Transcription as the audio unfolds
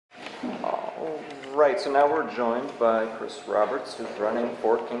Right, so now we're joined by Chris Roberts, who's running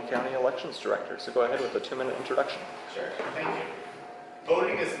for King County Elections Director. So go ahead with a 2-minute introduction. Sure, thank you.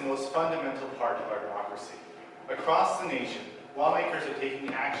 Voting is the most fundamental part of our democracy. Across the nation, lawmakers are taking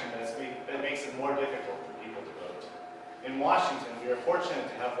action that makes it more difficult for people to vote. In Washington, we are fortunate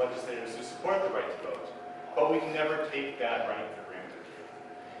to have legislators who support the right to vote, but we can never take that right for granted.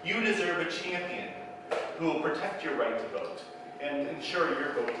 You deserve a champion who will protect your right to vote and ensure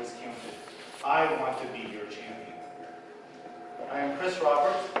your vote is counted. I want to be your champion. I am Chris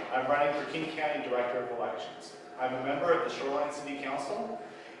Roberts. I'm running for King County Director of Elections. I'm a member of the Shoreline City Council,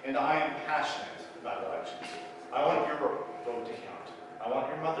 and I am passionate about elections. I want your vote to count. I want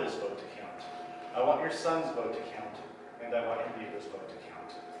your mother's vote to count. I want your son's vote to count, and I want your neighbor's vote to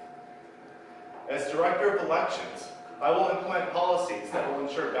count. As Director of Elections, I will implement policies that will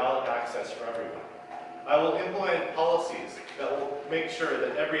ensure ballot access for everyone. I will implement policies that will make sure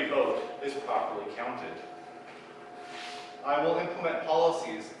that every vote is properly counted. I will implement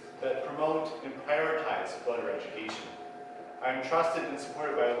policies that promote and prioritize voter education. I am trusted and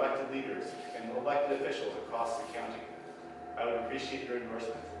supported by elected leaders and elected officials across the county. I would appreciate your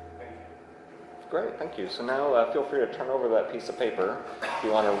endorsement. Thank you. Great, thank you. So now feel free to turn over that piece of paper if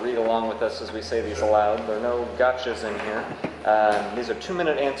you want to read along with us as we say these aloud. There are no gotchas in here. These are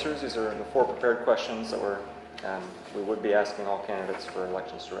 2-minute answers. These are the 4 prepared questions that we would be asking all candidates for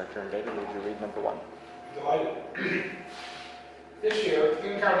Elections Director. And David, would you read number 1? Delighted. This year,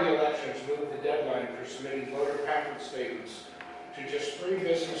 King County Elections moved the deadline for submitting voter pamphlet statements to just 3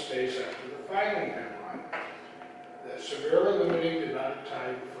 business days after the filing deadline, severely limiting the amount of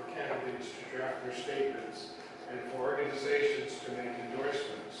time for candidates to draft their statements and for organizations to make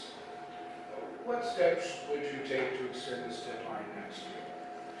endorsements. What steps would you take to extend this deadline next year?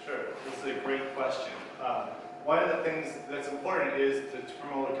 Sure, this is a great question. One of the things that's important is to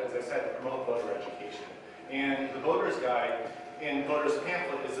promote, as I said, to promote voter education. And the voter's guide and voter's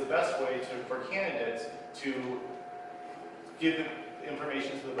pamphlet is the best way for candidates to give the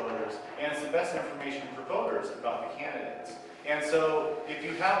information to the voters, and it's the best information for voters about the candidates. And so if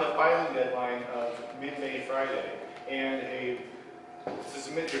you have a filing deadline of midday Friday and to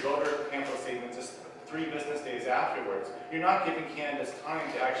submit your voter pamphlet statement just 3 business days afterwards, you're not giving candidates time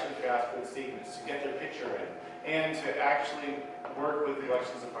to actually draft good statements, to get their picture in, and to actually work with the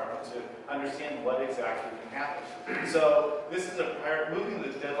elections department to understand what exactly can happen. So this is moving the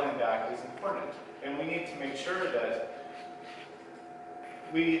deadline back is important, and we need to make sure that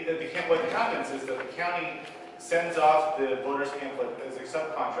what happens is that the county sends off the voter's pamphlet as a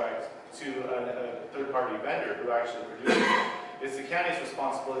subcontract to a third-party vendor who actually produces it. It's the county's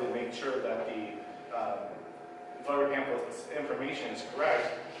responsibility to make sure that the voter pamphlet's information is correct,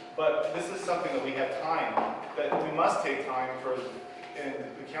 but this is something that we have time, that we must take time for, and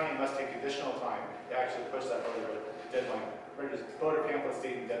the county must take additional time to actually push that voter pamphlet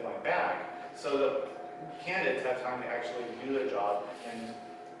statement deadline back, so that candidates have time to actually do their job and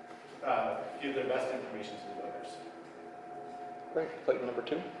give their best information to the voters. Great. Clayton, number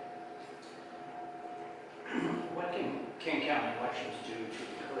 2. What can King County Elections do to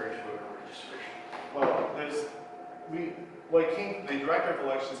encourage voter registration? Well, what the Director of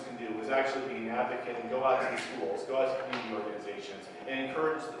Elections can do is actually be an advocate and go out to the schools, go out to community organizations, and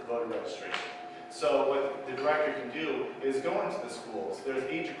encourage the voter registration. So what the Director can do is go into the schools. There's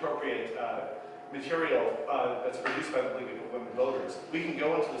age-appropriate material that's produced by the League of Women Voters. We can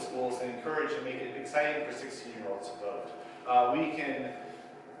go into the schools and encourage and make it exciting for 16-year-olds to vote. We can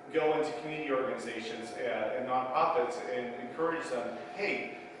go into community organizations and nonprofits and encourage them,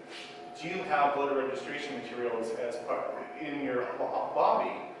 hey, do you have voter registration materials as part in your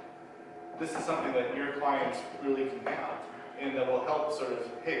lobby? This is something that your clients really can have, and that will help sort of,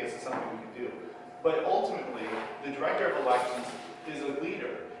 hey, this is something we can do. But ultimately, the Director of Elections is a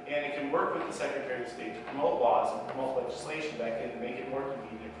leader, and it can work with the Secretary of State to promote laws and promote legislation that can make it more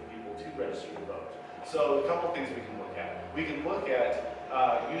convenient for people to register to vote. So a couple things we can look at. We can look at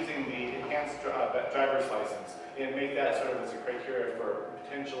using the enhanced driver's license and make that sort of as a criteria for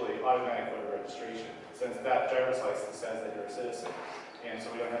potentially automatic voter registration, since that driver's license says that you're a citizen, and so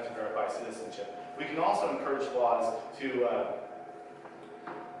we don't have to verify citizenship. We can also encourage laws to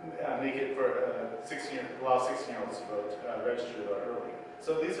make it for allow 16-year-olds to vote, register to vote early.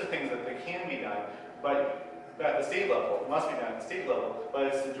 So these are things that can be done, but at the state level, it must be done at the state level, but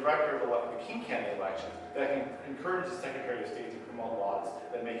it's the Director of the King County Elections that can encourage the Secretary of State to promote laws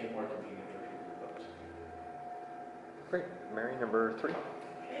that make it more convenient for people to vote. Great. Mary, number 3.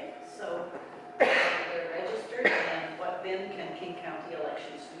 Okay, so they're registered, and what then can King County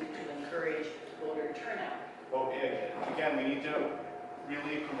Elections do to encourage voter turnout? Well, again, we need to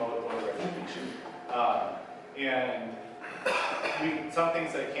really promote voter registration. And some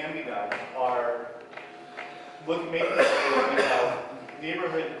things that can be done are making sure that we have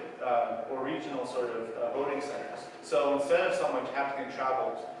neighborhood or regional sort of voting centers. So instead of someone having to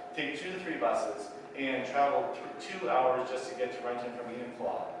travel, take 2 to 3 buses and travel 2 hours just to get to Renton from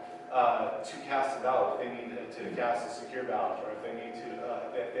Enumclaw to cast a ballot, if they need to cast a secure ballot, or if they need to,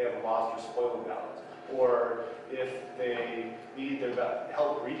 if they have a lost or spoiled ballot, or if they need their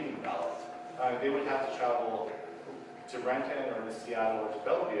help reading the ballot, they would have to travel to Renton or to Seattle or to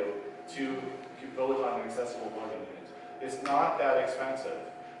Bellevue to vote on an accessible voting unit. It's not that expensive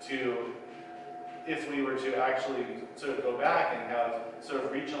to, if we were to actually sort of go back and have sort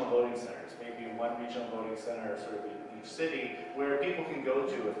of regional voting centers, maybe one regional voting center sort of in each city, where people can go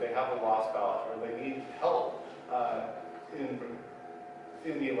to if they have a lost ballot or they need help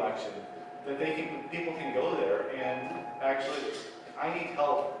in the election, that people can go there and actually, I need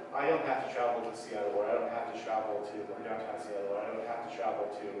help. I don't have to travel to Seattle, or I don't have to travel to downtown Seattle, or I don't have to travel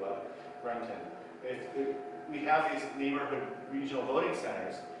to Renton. If we have these neighborhood regional voting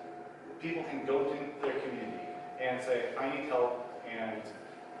centers, people can go to their community and say, I need help, and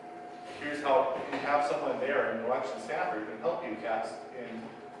here's how, and have someone there, an election staffer, who can help you cast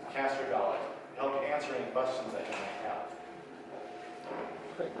your ballot, help you answer any questions that you might have.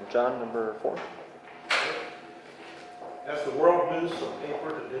 Great. John, number 4. As the world moves from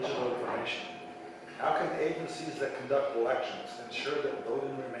paper to digital information, how can agencies that conduct elections ensure that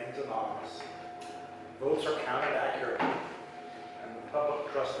voting remains anonymous, votes are counted accurately, and the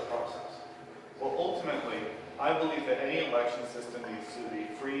public trusts the process? Well, ultimately, I believe that any election system needs to be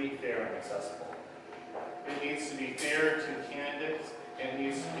free, fair, and accessible. It needs to be fair to candidates, and it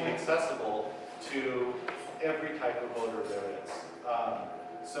needs to be accessible to every type of voter there is.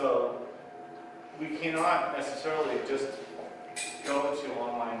 So we cannot necessarily just go to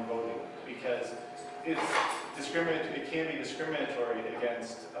online voting because it can be discriminatory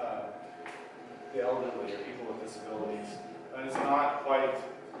against the elderly or people with disabilities. And it's not quite,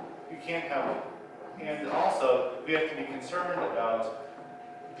 you can't have, and also we have to be concerned about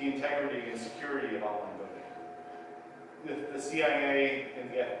the integrity and security of online voting. The CIA and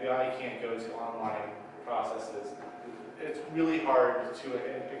the FBI can't go to online processes. It's really hard to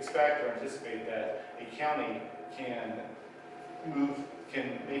expect or anticipate that a county can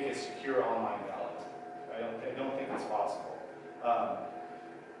make a secure online ballot. I don't think it's possible.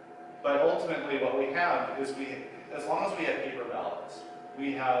 But ultimately what we have is as long as we have paper ballots,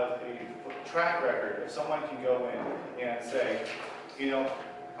 we have a track record. If someone can go in and say,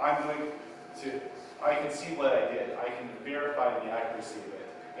 I can see what I did. I can verify the accuracy of it.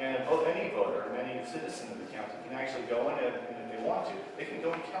 And any voter, and any citizen of the county can actually go in and if they want to, they can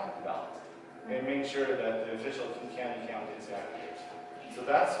go and count the ballot and make sure that the official county count is accurate. So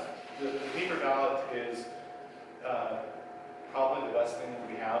that's, the paper ballot is probably the best thing that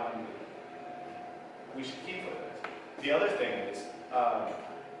we have, and we should keep with it. The other thing is, I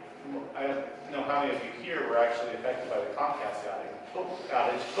don't know how many of you here were actually affected by the Comcast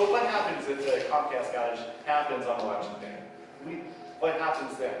outage, but what happens if the Comcast outage happens on election day? What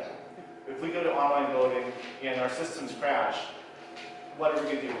happens then? If we go to online voting and our systems crash, what are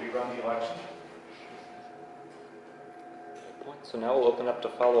we going to do? We run the election? So now we'll open up to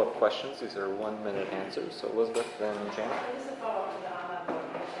follow-up questions. These are 1-minute answers. So Elizabeth, then Janet. Just a follow-up to the online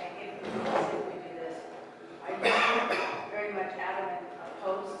voting thing. If we do this, are you very much adamant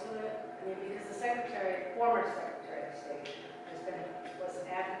opposed to it? I mean, because the former Secretary of State was an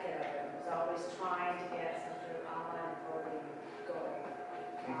advocate of it, was always trying to get some sort of online voting going.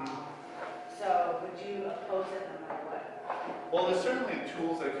 So would you oppose it no matter what? Well, there's certainly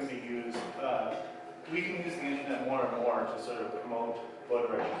tools that can be used. We can use the internet more and more to sort of promote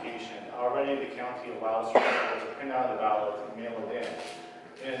voter education. Already the county allows people to print out a ballot and mail it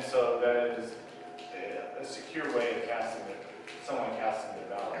in. And so that is a secure way of someone casting their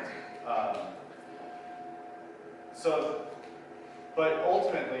ballot. But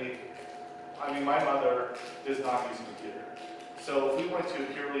ultimately, I mean, my mother does not use a computer. So if we went to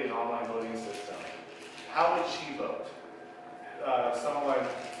purely an online voting system, how would she vote?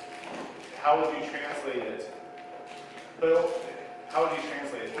 How would you translate it? But how would you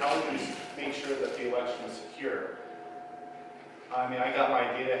translate it? How would you make sure that the election is secure? I mean, I got my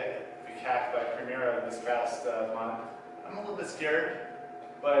data hacked by Primera this past month. I'm a little bit scared,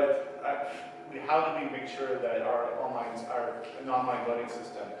 but how do we make sure that an online voting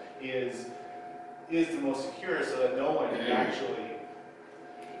system is the most secure so that no one can actually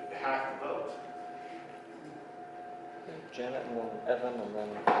hack the vote? Janet, and then Evan, and then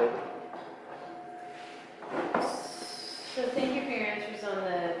David. So thank you for your answers on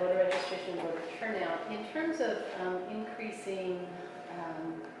the voter registration, voter turnout. of increasing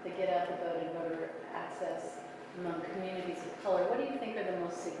the get out the vote and voter access among communities of color, what do you think are the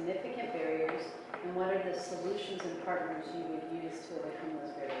most significant barriers, and what are the solutions and partners you would use to overcome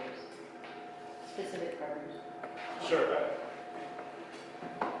those barriers? Specific partners. Sure.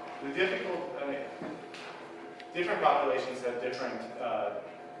 The different populations have different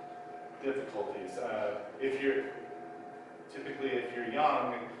difficulties. If you're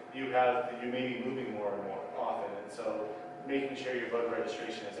young, you may be moving more and more often, and so making sure your voter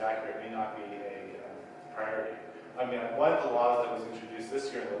registration is accurate may not be a priority. I mean, one of the laws that was introduced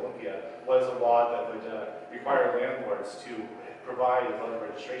this year in Olympia was a law that would require landlords to provide a voter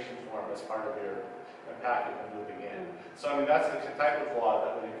registration form as part of your packet when moving in. So I mean, that's the type of law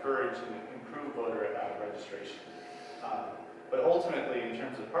that would encourage and improve voter registration. But ultimately, in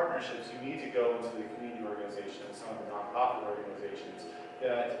terms of partnerships, you need to go into the community organizations, some of the nonprofit organizations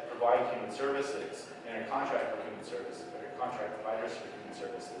that provide human services and are contract for human services, or contract providers for human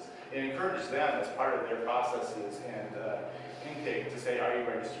services, and encourage them as part of their processes and intake to say, are you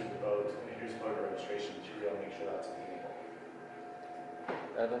registered to vote? And here's voter registration material, make sure that's available.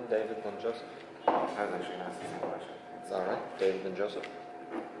 Evan, David, then Joseph. I was actually going to ask the same question. It's all right. David, then Joseph.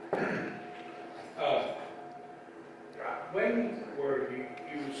 When were you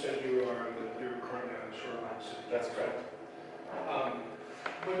said you were currently on the Shoreline City? That's correct.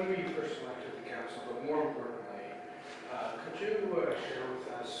 When were you first elected to council, but more importantly, could you share with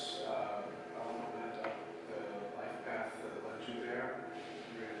us a little bit of the life path that led you there,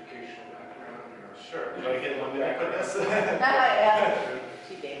 your educational background, your... Sure. Do I get one minute for this? Yeah.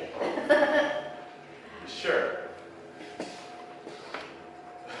 To David. Sure.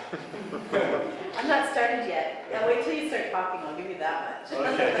 I'm not started yet. Now wait till you start talking, I'll give you that much.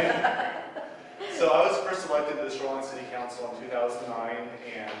 Okay. So I was first elected to the Shoreline City Council in 2009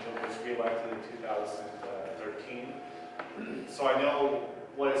 and was re-elected in 2013. So I know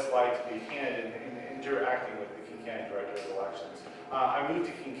what it's like to be a candidate and interacting with the King County Director of Elections. I moved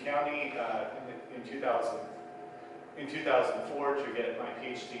to King County in 2004 to get my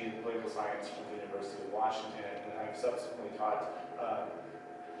PhD in political science from the University of Washington, and I've subsequently taught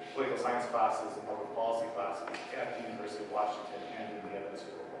political science classes and public policy classes at the University of Washington and in the Evans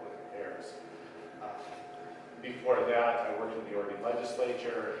School of Public Affairs. Before that, I worked in the Oregon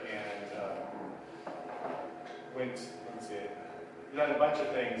legislature and done a bunch of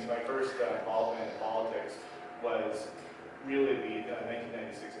things. My first involvement in politics was really the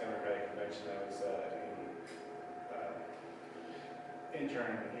 1996 Democratic Convention. I was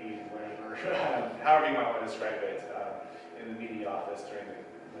intern, aide, whatever, however you might want to describe it, in the media office during the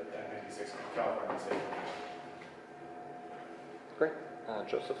 96 California State Convention. Great.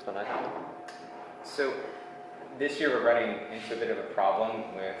 Joseph, then I have. So this year we're running into a bit of a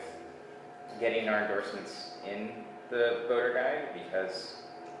problem with getting our endorsements in the voter guide because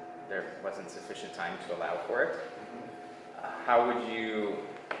there wasn't sufficient time to allow for it. How would you,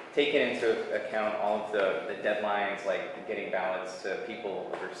 taking into account all of the deadlines, like getting ballots to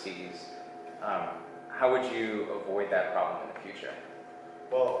people overseas, how would you avoid that problem in the future?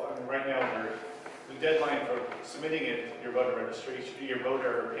 Well, I mean, right now the deadline for submitting your voter registration, your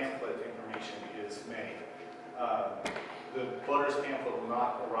voter pamphlet information is May. The voter's pamphlet will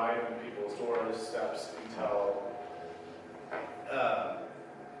not arrive on people's doorsteps until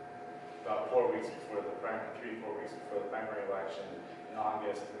about 4 weeks before the primary, 3-4 weeks before the primary election in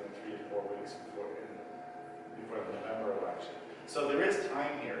August, and then 3 to 4 weeks before the November election. So there is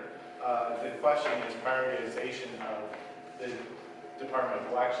time here. The question is prioritization of the Department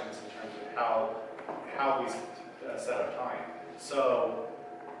of Elections in terms of how we set up time. So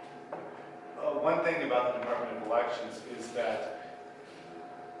one thing about the Department of Elections is that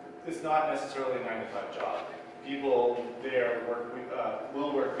it's not necessarily a 9-to-5 job. People there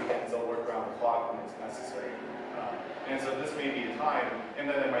will work weekends, they'll work around the clock when it's necessary. And so this may be a time, and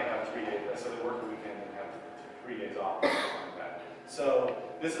then they might have 3 days, so they work a weekend and have 3 days off, or something like that. So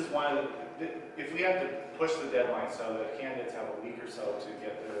this is one of if we have to push the deadline so that candidates have a week or so to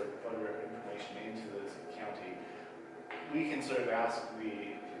get their voter information into the county, we can sort of ask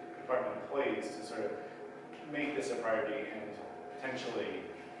the department employees to sort of make this a priority and potentially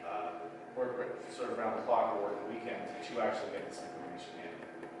work sort of around the clock or work the weekend to actually get this information in.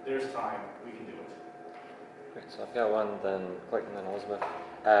 There's time, we can do it. Great. So I've got one, then Clayton, then Elizabeth.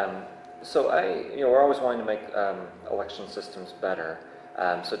 So we're always wanting to make election systems better.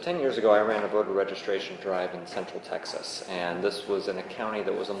 So 10 years ago, I ran a voter registration drive in Central Texas, and this was in a county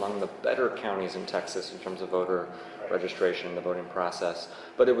that was among the better counties in Texas in terms of voter registration, the voting process,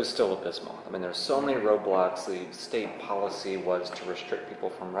 but it was still abysmal. I mean, there's so many roadblocks. The state policy was to restrict people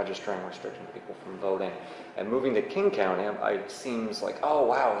from registering, restricting people from voting. And moving to King County, it seems like, oh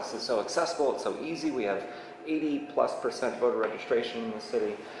wow, this is so accessible, it's so easy. We have 80+% voter registration in the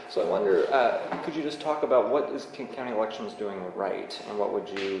city. So I wonder, could you just talk about what is King County Elections doing right, and what would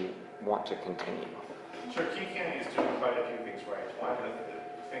you want to continue? Sure, King County is doing quite a few things right. One of the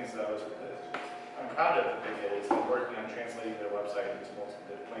things that I'm proud of that they did is they're working on translating their website into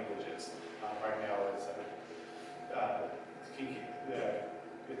multiple languages. Right now, it's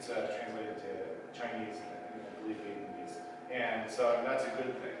translated to Chinese and I believe Vietnamese. And so that's a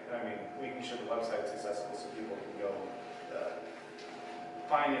good thing. I mean, making sure the website's accessible so people can go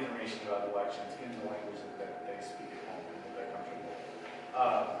find information about elections in the language that they speak at home and that they're comfortable with.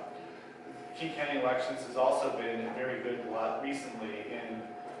 King County Elections has also been very good recently in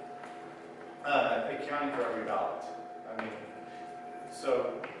accounting for every ballot. I mean,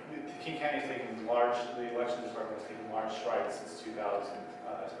 so King County has taken the election department has taken large strides since 2000,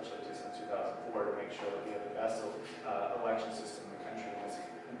 especially since 2004, to make sure that we have the best election system in the country. And it's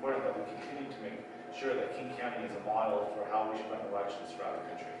important that we continue to make sure that King County is a model for how we should run elections throughout the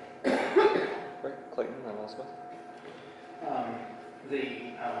country. Great. Clayton and Elizabeth? The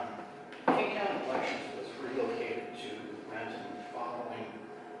King County Elections was relocated to Renton following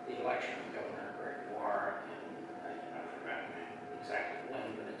the election of Governor Gregoire in, I forgot exactly when,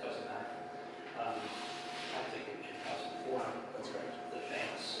 but it doesn't matter. I think in 2004. That's right. The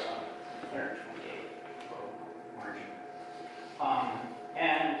famous 128 vote margin.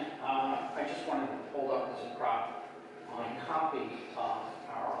 I just wanted to hold up as a prop my copy of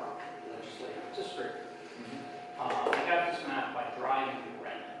our legislative district. I got this map by driving to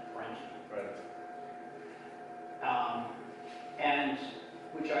Renton. Right. And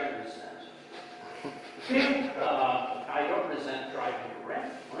which I resent. I don't resent driving to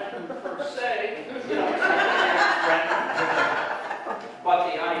Renton per se, you know, Renton. But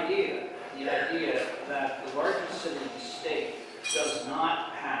the idea that the largest city in the state does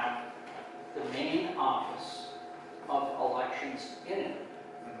not have the main office of elections in it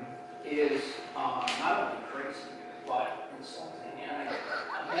is not only crazy, but insulting. And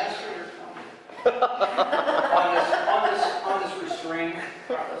I ask for your comment on this restrained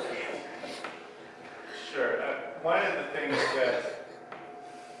proposition. Sure. One of the things that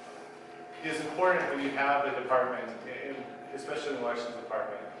is important when you have the department, especially the elections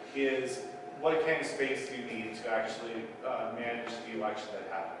department, is what kind of space do you need to actually manage the election that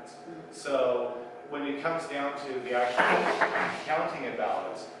happens. So when it comes down to the actual counting of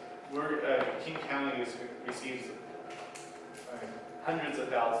ballots, King County receives hundreds of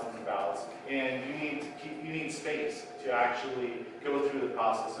thousands of ballots, and you need space to actually go through the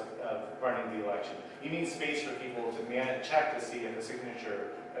process of running the election. You need space for people to check to see if the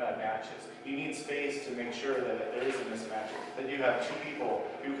signature matches. You need space to make sure that if there is a mismatch, that you have two people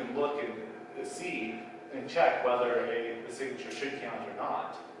who can look and see and check whether the signature should count or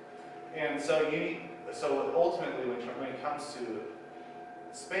not. And so ultimately, when it comes to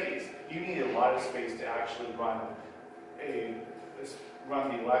space, you need a lot of space to actually run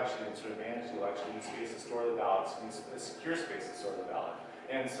the election and sort of manage the election. You need space to store the ballots, you need a secure space to store the ballot.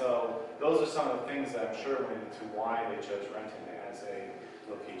 And so those are some of the things that I'm sure went into why they chose Renton as a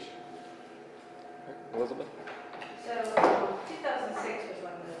location. Elizabeth? So 2006 was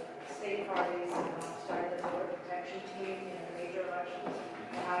when the state parties started the voter protection team in the major elections.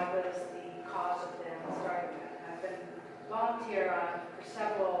 I was the cause of them starting that. I've been volunteer for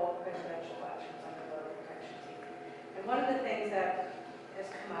several presidential elections on the voter protection team. And one of the things that has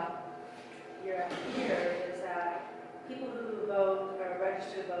come up year after year is that people who vote or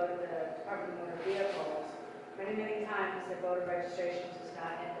register to vote at the Department of Motor Vehicles, many times their voter registration does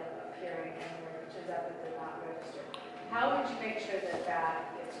not end up appearing anywhere. It turns out that they're not registered. How would you make sure that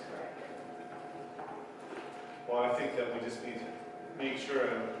that gets corrected? Well, I think that we just need to make sure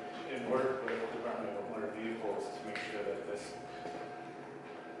and work with the Department of Motor Vehicles to make sure that this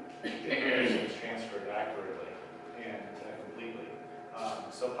information is transferred accurately and completely.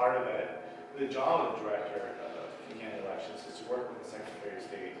 So part of it, the job of the director of King County Elections is to work with the Secretary of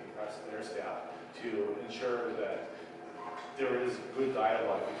State and the rest of their staff to ensure that there is good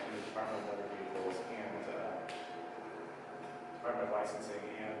dialogue between the Department of Motor Vehicles and Department of Licensing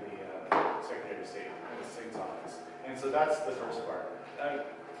and the Secretary of State and the State's office. And so that's the first part.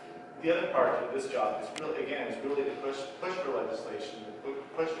 The other part of this job is really, again, to push for legislation,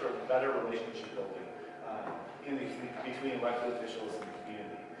 push for better relationship building between elected officials and the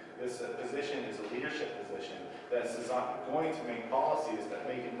community. This position is a leadership position that's going to make policies that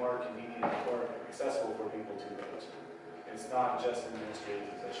make it more convenient and more accessible for people to vote. It's not just an administrative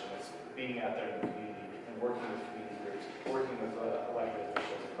position, it's being out there in the community and working with community groups, working with elected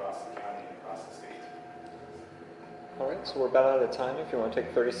officials across the county and across the state. All right, so we're about out of time. If you want to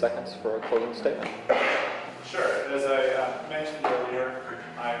take 30 seconds for a closing statement. Sure. As I mentioned earlier,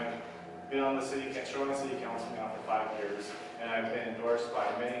 I've been on the Shoreline City Council now for 5 years, and I've been endorsed by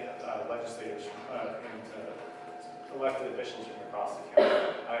many legislators and elected officials from across the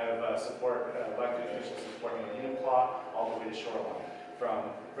county. I have elected officials supporting Enumclaw all the way to Shoreline, from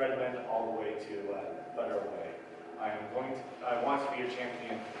Redmond all the way to Federal Way. I want to be your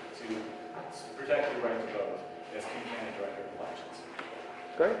champion to protect your right to vote as King County Director of Elections.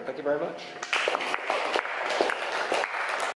 Great, thank you very much.